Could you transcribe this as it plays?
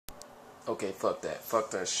Okay, fuck that.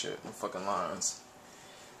 Fuck that shit. No fucking lines.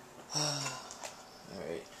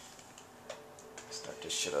 Alright. Start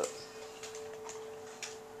this shit up.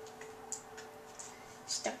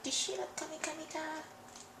 Start this shit up, come here.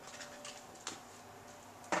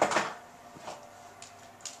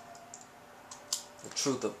 The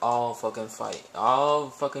truth of all fucking fight. All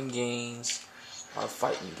fucking games are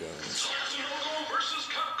fighting games.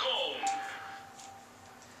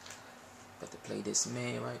 Got to play this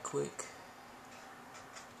man right quick.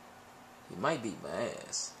 He might beat my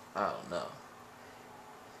ass. I don't know.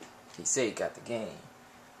 He said he got the game.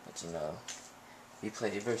 But you know, he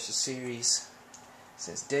played versus series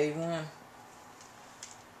since day one.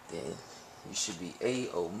 Then you should be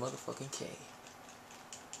A-O-motherfucking K.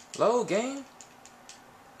 Low game.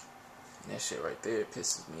 That shit right there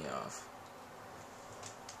pisses me off.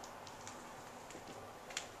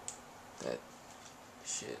 That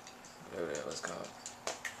shit, whatever the hell it's called.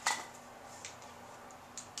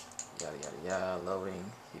 Yada yada yada,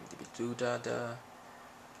 loading. Doo-da-da.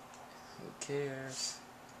 Who cares?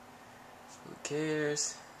 Who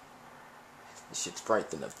cares? This shit's bright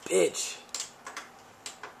than a bitch.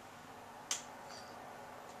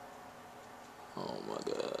 Oh my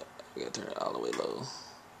god. I gotta turn it all the way low.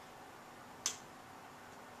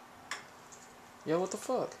 Yo, what the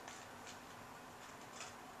fuck?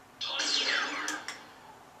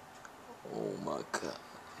 Oh my god.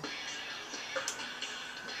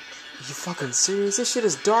 You fucking serious? This shit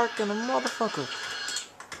is dark and a motherfucker.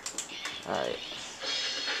 Alright.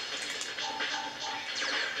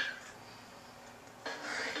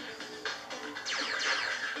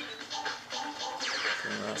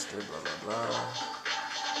 Master, blah blah blah.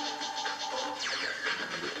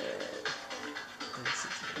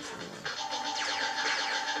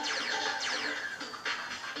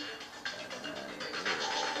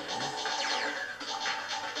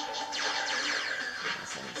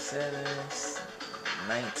 Settings,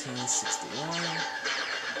 1961.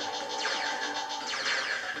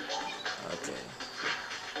 Okay.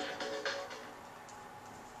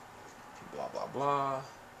 Blah blah blah.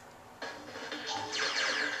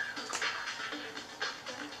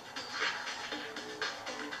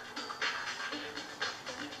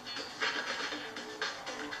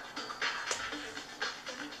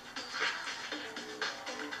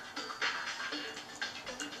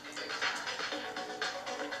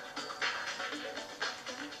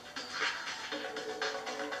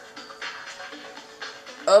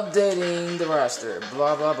 Updating the roster,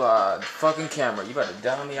 blah blah blah. Fucking camera, you about to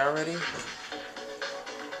down me already?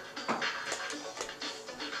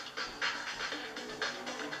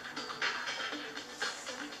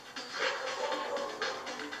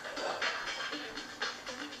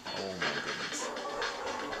 Oh my goodness.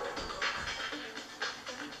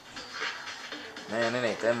 Man, it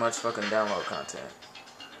ain't that much fucking download content.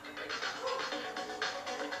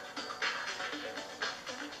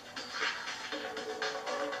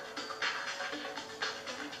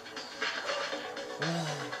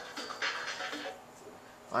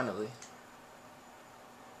 Finally.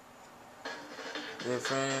 0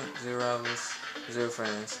 friends, 0 rivals, 0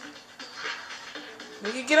 friends.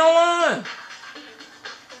 Nigga, get online!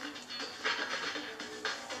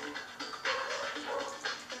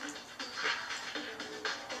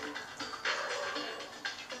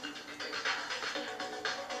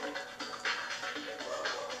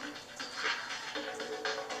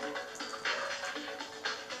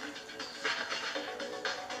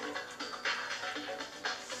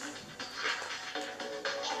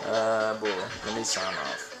 Boy, let me sign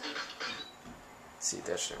off. See if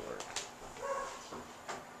that shit work.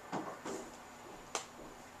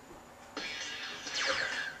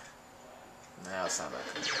 Now it sound like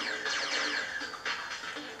it.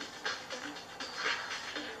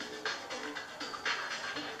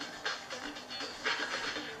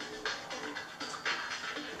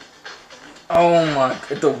 Oh my,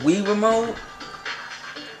 the Wii remote?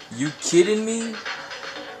 You kidding me?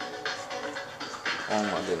 Oh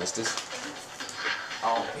my goodness, this.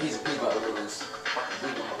 Oh, he's about to lose. Fucking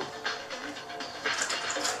Wii remote.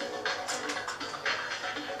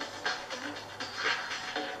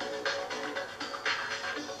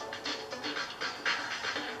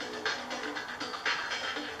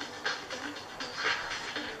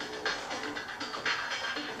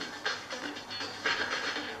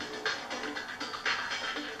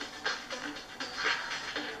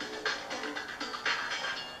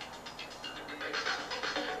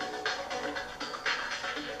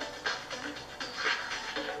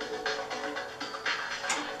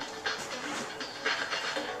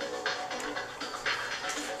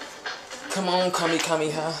 Come on, Kami,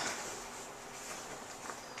 huh?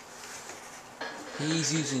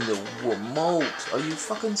 He's using the remote. Are you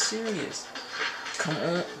fucking serious? Come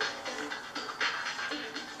on.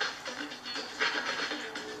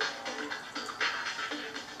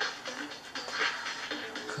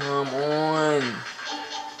 Come on.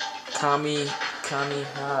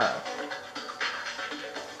 Kami-ha.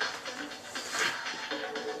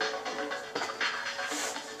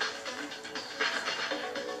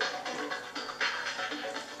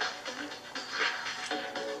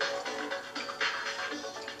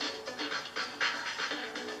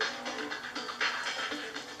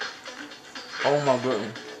 Oh my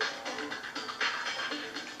goodness.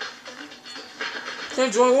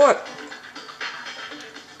 Can't join what?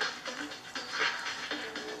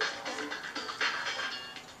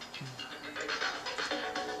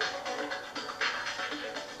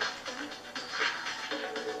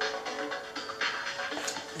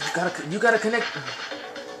 You gotta connect.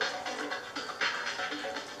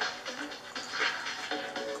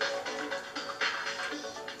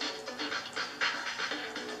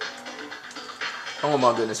 Oh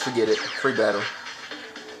my goodness, forget it. Free battle.